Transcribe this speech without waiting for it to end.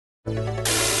I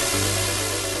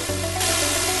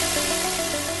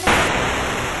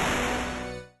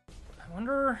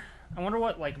wonder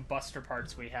what, like, buster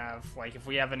parts we have. Like, if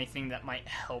we have anything that might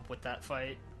help with that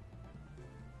fight.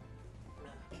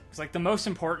 Because, like, the most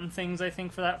important things, I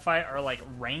think, for that fight are, like,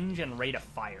 range and rate of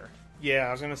fire. Yeah,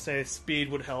 I was gonna say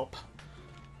speed would help.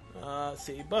 Let's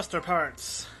see, buster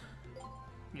parts.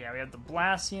 Yeah, we have the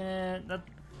blast unit.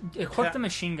 Equip the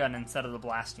machine gun instead of the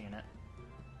blast unit.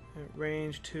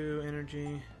 Range 2,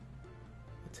 energy,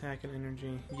 attack and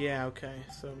energy. Yeah, okay.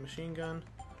 So machine gun.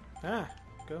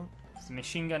 Go. The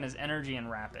machine gun is energy and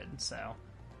rapid, so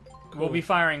Cool. we'll be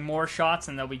firing more shots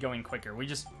and they'll be going quicker. We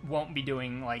just won't be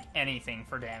doing, like, anything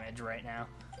for damage right now.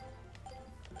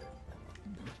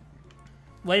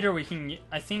 Later we can...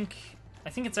 I think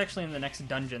it's actually in the next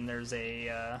dungeon. There's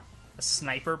a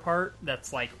sniper part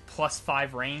that's, like,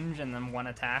 +5 range and then 1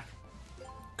 attack.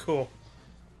 Cool.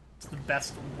 It's the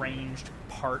best ranged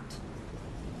part.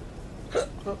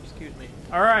 Oh, excuse me.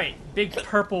 Alright, big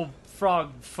purple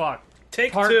frog fuck.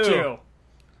 Take Part 2.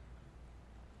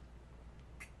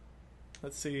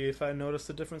 Let's see if I notice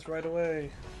the difference right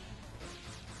away.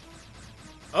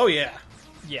 Oh, yeah.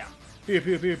 Yeah. Pew,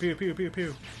 pew, pew, pew, pew, pew,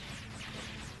 pew.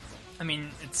 I mean,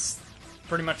 it's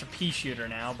pretty much a pea shooter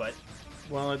now, but...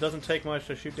 Well, it doesn't take much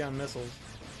to shoot down missiles.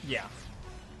 Yeah.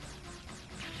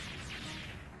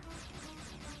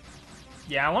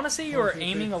 Yeah, I want to say you were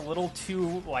aiming a little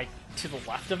too, like, to the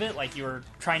left of it. Like, you were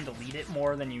trying to lead it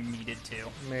more than you needed to.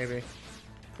 Maybe.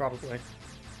 Probably.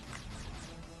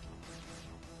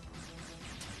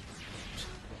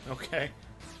 Okay.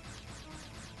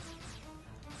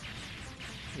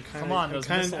 Come on, those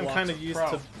missile I'm locks kind are of used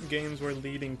pro. to games where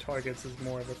leading targets is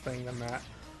more of a thing than that.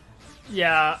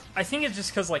 Yeah, I think it's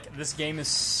just because, like, this game is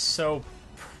so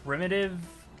primitive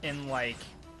in, like,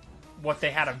 what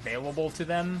they had available to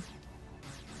them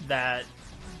that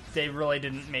they really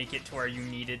didn't make it to where you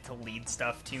needed to lead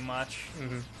stuff too much.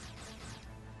 Mm-hmm.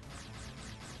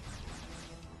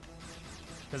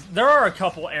 Because there are a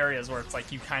couple areas where it's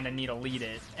like you kind of need to lead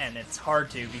it, and it's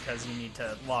hard to because you need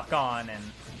to lock on, and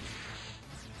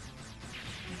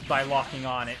by locking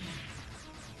on, it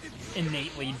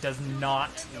innately does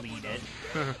not lead it.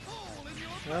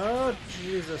 Oh,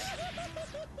 Jesus.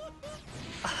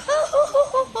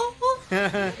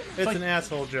 It's like, an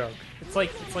asshole joke. It's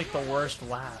like the worst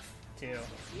laugh, too.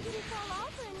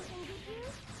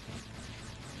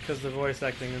 Because the voice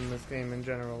acting in this game in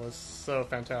general is so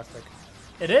fantastic.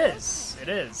 It is. It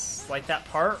is. Like that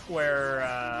part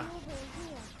where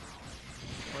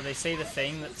they say the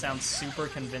thing that sounds super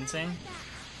convincing.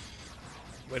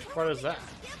 Which part is that?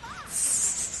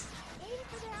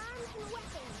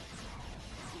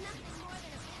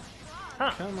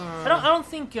 Huh. Come on. I don't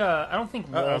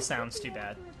think wall sounds too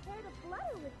bad.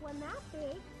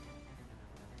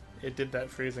 It did that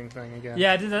freezing thing again.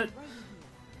 Yeah, I did that.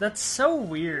 That's so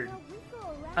weird.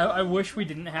 I wish we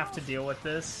didn't have to deal with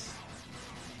this.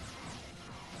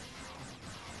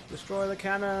 Destroy the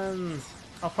cannons!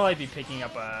 I'll probably be picking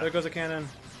up There goes a cannon.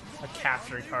 a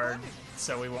capture card,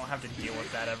 so we won't have to deal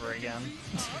with that ever again.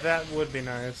 That would be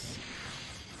nice.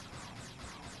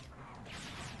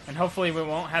 And hopefully we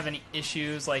won't have any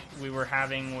issues like we were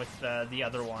having with the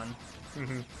other one.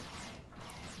 Mm-hmm.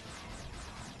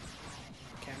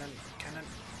 Cannon, cannon,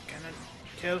 cannon.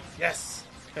 Kill. Yes!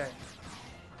 Okay.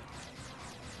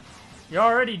 You're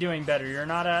already doing better. You're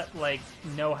not at, like,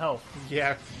 no health.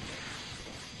 Yeah.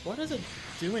 What is it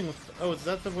doing with... Oh, is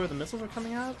that where the missiles are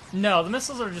coming out? No, the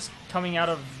missiles are just coming out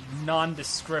of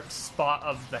nondescript spot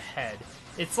of the head.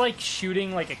 It's like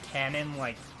shooting, like, a cannon,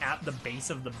 like, at the base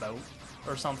of the boat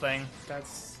or something.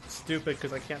 That's stupid,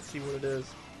 because I can't see what it is.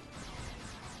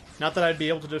 Not that I'd be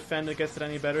able to defend against it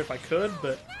any better if I could,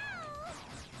 but...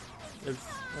 It's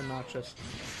obnoxious.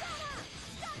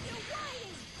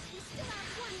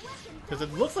 Because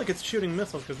it looks like it's shooting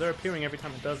missiles, because they're appearing every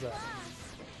time it does that.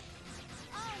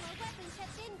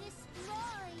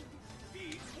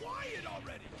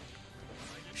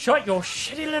 Shut your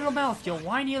shitty little mouth, you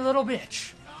whiny little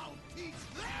bitch!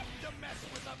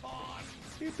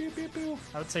 Pew, pew, pew, pew.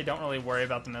 I would say don't really worry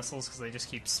about the missiles, because they just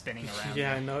keep spinning around.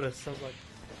 Yeah, I noticed. I was like,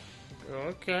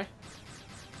 okay.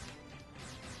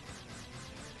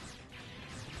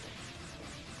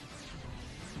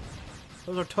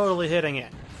 Those are totally hitting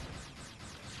it.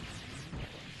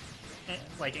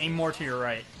 Like, aim more to your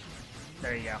right.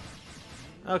 There you go.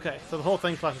 Okay, so the whole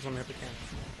thing flashes when we hit the cannon.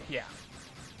 Yeah.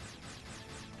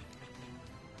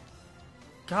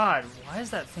 God, why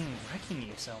is that thing wrecking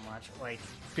you so much? Like,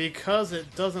 Because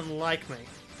it doesn't like me.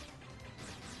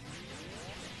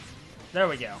 there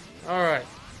we go. Alright.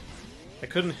 I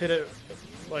couldn't hit it,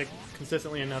 like,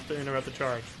 consistently enough to interrupt the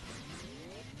charge.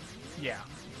 Yeah.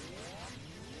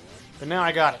 But now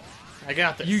I got it. I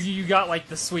got this. You got, like,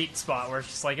 the sweet spot where it's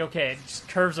just like, okay, it just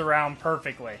curves around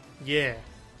perfectly. Yeah.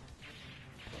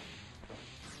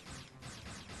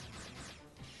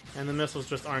 And the missiles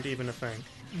just aren't even a thing.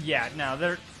 Yeah, no,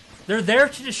 they're there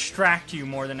to distract you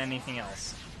more than anything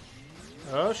else.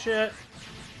 Oh, shit.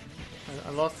 I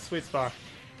lost the sweet spot.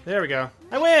 There we go.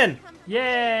 I win!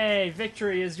 Yay!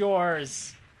 Victory is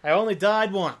yours. I only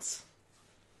died once.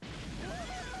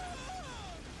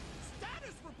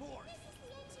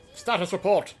 Status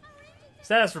report.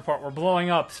 Status report, we're blowing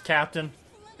up, Captain.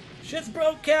 Shit's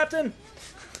broke, Captain.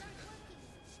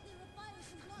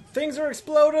 Things are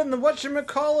exploding. The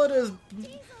whatchamacallit is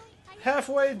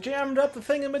halfway jammed up the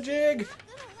thingamajig.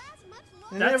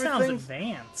 And That sounds everything's...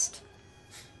 advanced.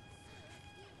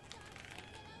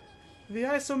 The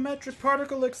isometric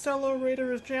particle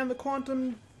accelerator has jammed the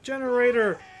quantum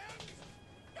generator.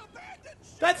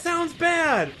 That sounds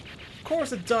bad. Of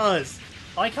course it does.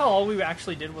 I like how all we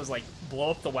actually did was, like,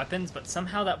 blow up the weapons, but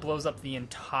somehow that blows up the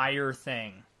entire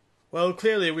thing. Well,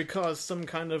 clearly we caused some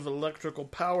kind of electrical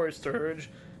power surge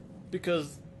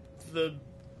because the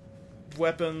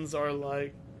weapons are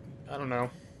like, I don't know,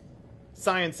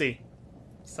 science-y.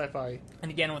 Sci-fi. And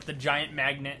again, with the giant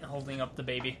magnet holding up the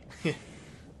baby.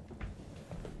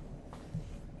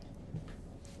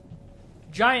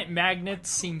 Giant magnets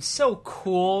seem so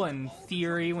cool in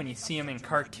theory when you see them in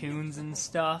cartoons and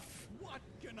stuff.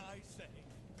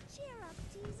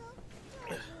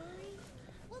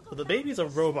 Well, the baby's a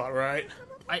robot, right?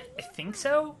 I think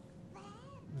so?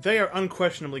 They are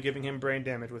unquestionably giving him brain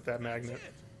damage with that magnet.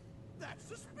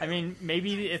 I mean,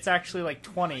 maybe it's actually like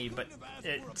 20, but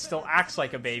it still acts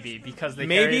like a baby because they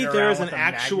Maybe carry it there's around an with a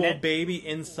actual magnet. baby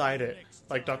inside it,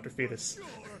 like Dr. Fetus.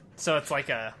 So it's like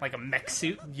a mech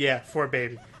suit. Yeah, for a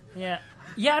baby. Yeah,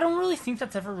 I don't really think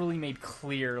that's ever really made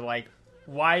clear. Like,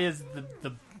 why is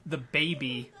the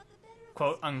baby,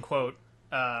 quote unquote,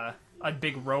 a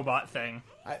big robot thing?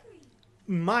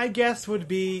 My guess would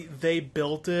be they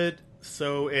built it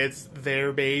so it's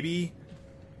their baby,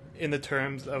 in the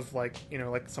terms of like, you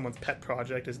know, like someone's pet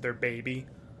project is their baby.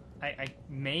 I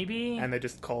maybe, And they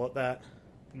just call it that.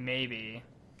 maybe.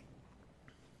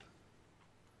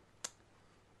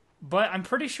 But I'm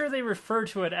pretty sure they refer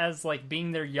to it as, like,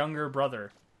 being their younger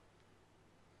brother.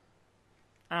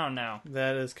 I don't know.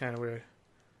 That is kind of weird.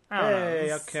 I don't know. Hey,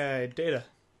 It's- okay, Data.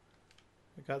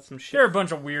 I got some shit. They're a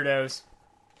bunch of weirdos.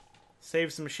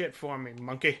 Save some shit for me,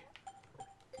 monkey.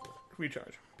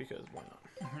 Recharge, because why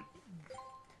not?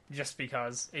 Just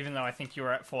because. Even though I think you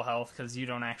were at full health, because you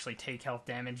don't actually take health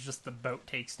damage, just the boat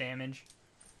takes damage.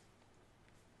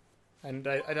 And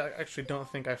I actually don't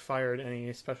think I fired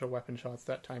any special weapon shots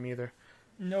that time either.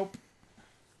 Nope.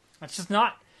 It's just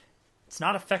not... It's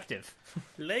not effective.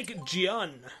 Lake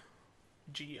Jian.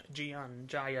 Jian.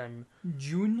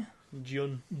 June?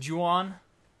 Jian. Juan?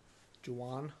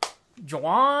 Juan.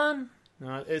 Juan?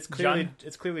 No, it's clearly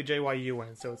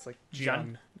Jyun, so it's like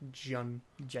Jun. Jian.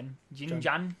 Jin Jun.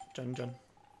 Jan? Jun.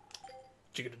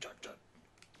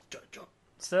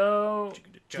 So,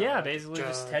 yeah, basically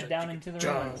just head down into the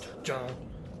ruins.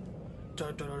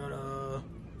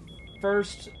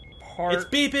 First part... It's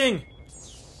beeping!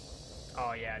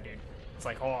 Oh, yeah, dude. It's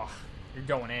like, oh, you're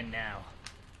going in now.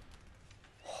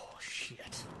 Oh,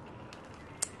 shit.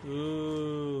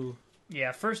 Ooh.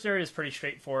 Yeah, first area is pretty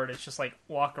straightforward. It's just like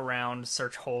walk around,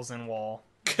 search holes in wall.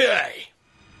 Okay.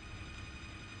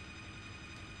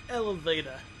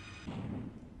 Elevator.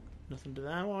 Nothing to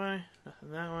that way.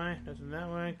 Nothing that way. Nothing that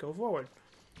way. Go forward.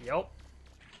 Yep.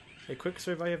 A quick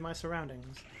survey of my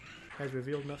surroundings has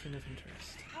revealed nothing of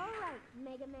interest. All right,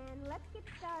 Mega Man, let's get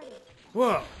started.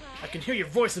 Whoa! I can hear your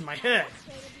voice in my head.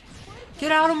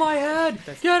 Get out of my head!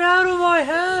 Get out of my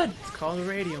head! It's called the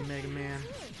radio, Mega Man.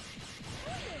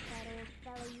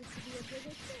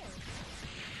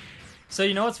 So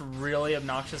you know what's really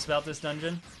obnoxious about this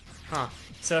dungeon? Huh.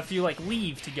 So if you, like,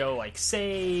 leave to go, like,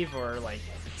 save or, like,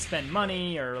 spend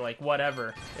money or, like,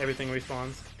 whatever. Everything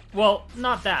respawns. Well,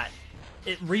 not that.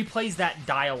 It replays that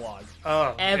dialogue.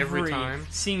 Oh, Every time?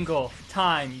 single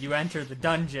time you enter the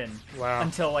dungeon. Wow.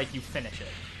 Until, like, you finish it.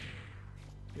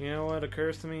 You know what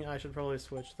occurs to me? I should probably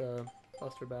switch the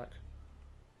Buster back.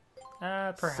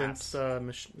 Perhaps.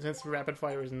 Since Rapid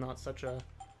Fire is not such a...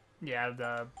 Yeah,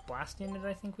 the blast unit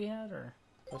I think we had, or...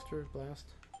 Buster, Blast?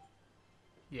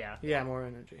 Yeah. Yeah, more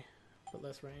energy, but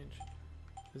less range.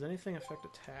 Does anything affect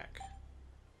attack?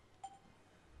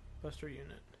 Buster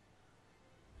unit.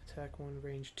 Attack 1,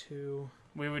 range 2.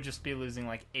 We would just be losing,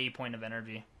 like, a point of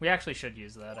energy. We actually should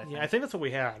use that, I think. Yeah, I think that's what we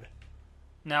had.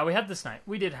 No, we had the sniper.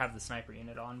 We did have the sniper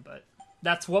unit on, but...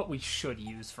 That's what we should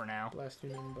use for now. Blast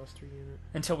unit and buster unit.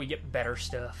 Until we get better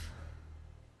stuff.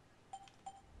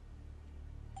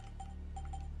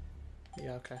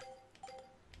 Yeah, okay.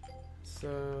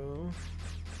 So...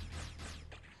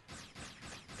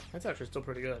 That's actually still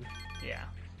pretty good. Yeah.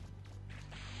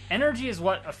 Energy is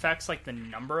what affects, like, the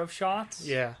number of shots.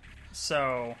 Yeah.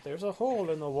 So... There's a hole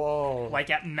in the wall. Like,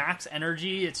 at max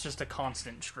energy, it's just a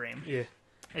constant stream. Yeah.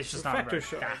 It's just not a very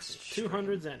shot. fast stream.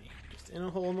 200 zenny. Just in a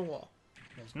hole in the wall.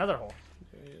 There's another hole.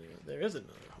 There is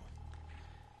another hole.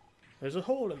 There's a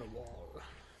hole in the wall.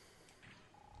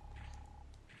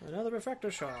 Another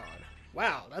refractor shard.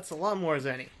 Wow, that's a lot more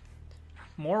zenny.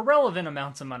 More relevant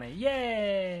amounts of money.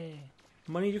 Yay!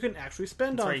 Money you can actually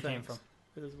spend That's on where you things. came from.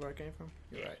 This is where I came from?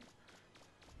 You're right.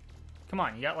 Come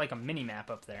on, you got like a mini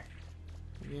map up there.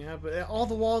 Yeah, but all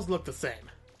the walls look the same.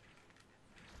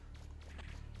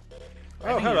 I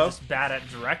think hello. You're just bad at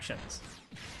directions.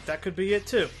 That could be it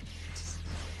too.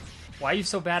 Why are you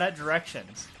so bad at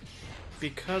directions?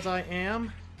 Because I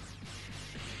am.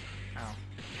 Oh.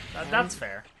 That's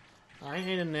fair. I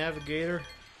ain't a navigator.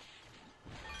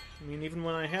 I mean, even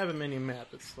when I have a mini-map,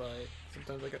 it's like,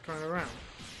 sometimes I get turned around.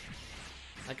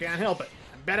 I can't help it.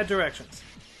 I'm bad at directions.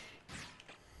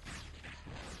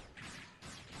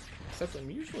 Except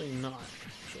I'm usually not,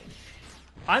 actually.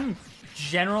 I'm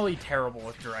generally terrible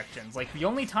with directions. Like, the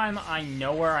only time I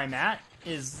know where I'm at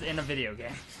is in a video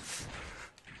game.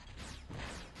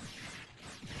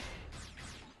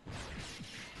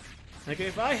 Like,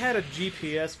 if I had a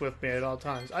GPS with me at all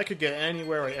times, I could get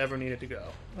anywhere I ever needed to go.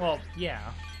 Well, yeah.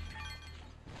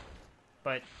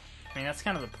 But, I mean, that's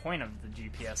kind of the point of the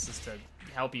GPS, is to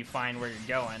help you find where you're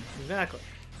going. Exactly.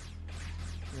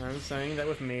 And I'm saying that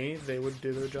with me, they would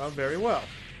do their job very well.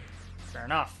 Fair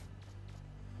enough.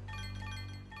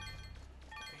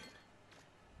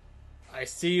 I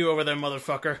see you over there,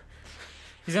 motherfucker.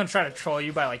 He's gonna try to troll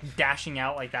you by, like, dashing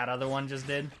out like that other one just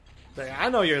did. I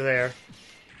know you're there.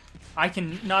 I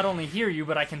can not only hear you,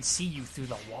 but I can see you through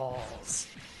the walls.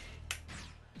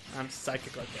 I'm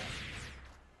psychic like that.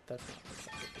 That's not what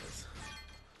psychic is.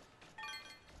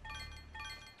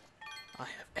 I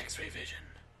have X-ray vision.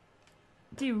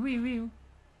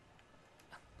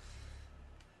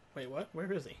 Wait, what?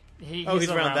 Where is he? He's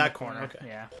around that the corner. Okay.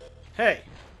 Yeah. Hey!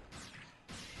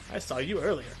 I saw you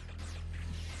earlier.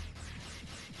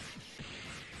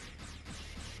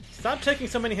 Stop taking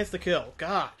so many hits to kill.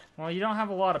 God. Well, you don't have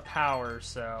a lot of power,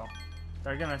 so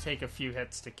they're gonna take a few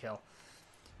hits to kill.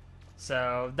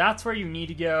 So that's where you need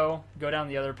to go. Go down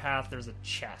the other path. There's a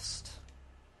chest.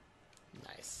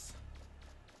 Nice.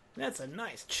 That's a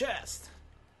nice chest.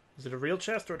 Is it a real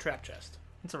chest or a trap chest?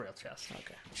 It's a real chest.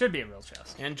 Okay. Should be a real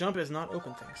chest. And jump is not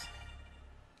open things.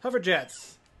 Hover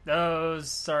jets.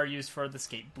 Those are used for the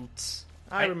skate boots.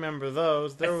 I remember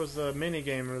those. There was a mini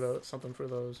game or something for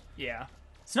those. Yeah.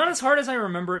 It's not as hard as I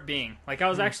remember it being. Like, I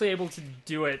was actually able to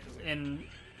do it in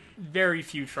very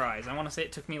few tries. I want to say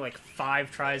it took me like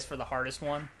 5 tries for the hardest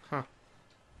one. Huh.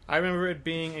 I remember it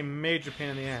being a major pain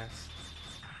in the ass.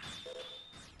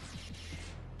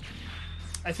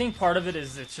 I think part of it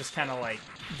is it's just kind of like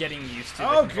getting used to.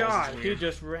 Oh the god, controls is he weird.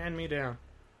 just ran me down.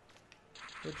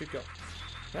 Where'd you go?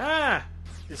 Ah!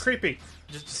 It's creepy.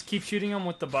 Just keep shooting them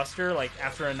with the buster. Like,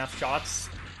 after enough shots,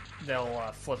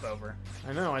 they'll flip over.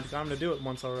 I know, I got him to do it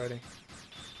once already.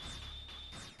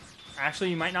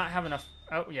 Actually, you might not have enough.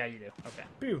 Oh, yeah, you do. Okay.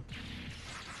 Pew.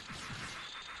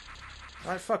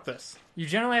 Alright, fuck this. You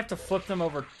generally have to flip them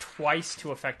over twice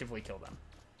to effectively kill them.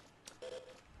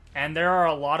 And there are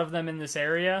a lot of them in this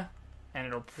area, and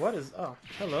it'll... What is... Oh,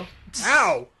 hello.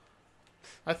 Ow!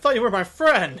 I thought you were my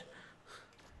friend!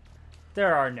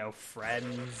 There are no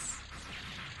friends.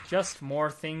 Just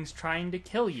more things trying to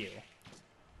kill you.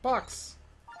 Box.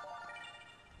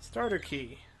 Starter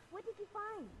key. What did you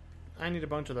find? I need a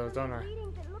bunch of those, don't I?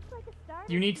 Readings, it looks like a starter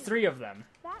You need key. 3 of them.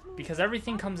 That means Because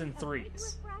everything there's comes in probably a big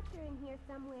 3s. refractor in here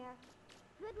somewhere.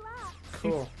 Good luck.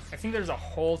 Cool. I think there's a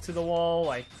hole to the wall,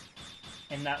 like,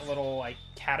 in that little, like,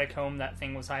 catacomb that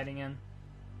thing was hiding in.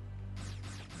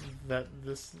 That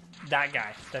That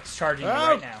guy that's charging you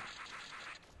Oh! right now.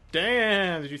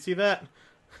 Damn! Did you see that?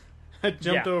 I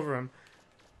jumped Yeah. over him.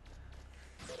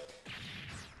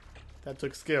 That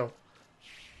took skill.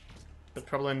 But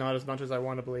probably not as much as I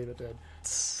want to believe it did.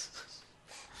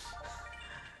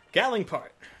 Gatling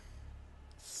part.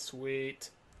 Sweet.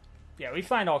 Yeah, we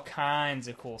find all kinds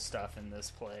of cool stuff in this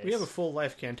place. We have a full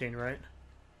life canteen, right?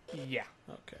 Yeah.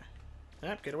 Okay.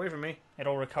 Yep, get away from me.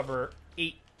 It'll recover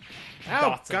 8 Ow!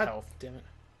 dots of God health. damn it.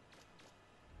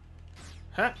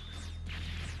 Huh?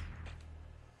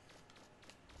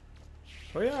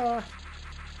 Oh yeah!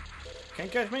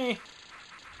 Can't catch me!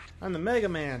 I'm the Mega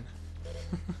Man.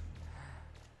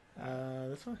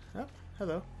 This one? Oh,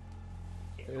 hello.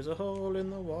 There's a hole in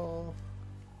the wall.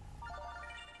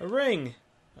 A ring!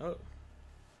 Oh.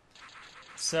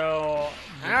 So,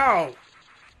 Ow!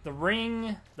 the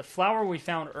ring, the flower we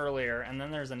found earlier, and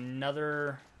then there's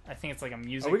another, I think it's like a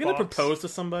music Are we gonna box. propose to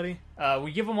somebody?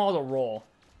 We give them all the roll.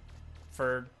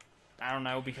 For, I don't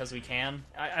know, because we can.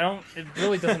 I don't, it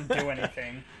really doesn't do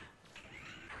anything.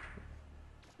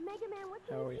 Mega Man, what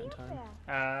How can are we you on see time? up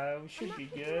there? We should I'm be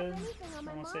not picking up good. anything on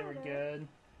my I want to say we're monitor. good.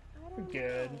 I We're don't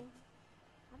good. know.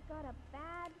 I've got a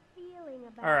bad feeling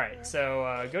about Alright, this.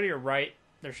 so go to your right.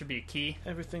 There should be a key.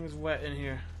 Everything's wet in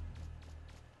here.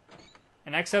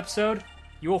 In next episode,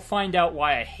 you will find out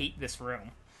why I hate this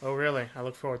room. Oh, really? I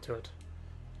look forward to it.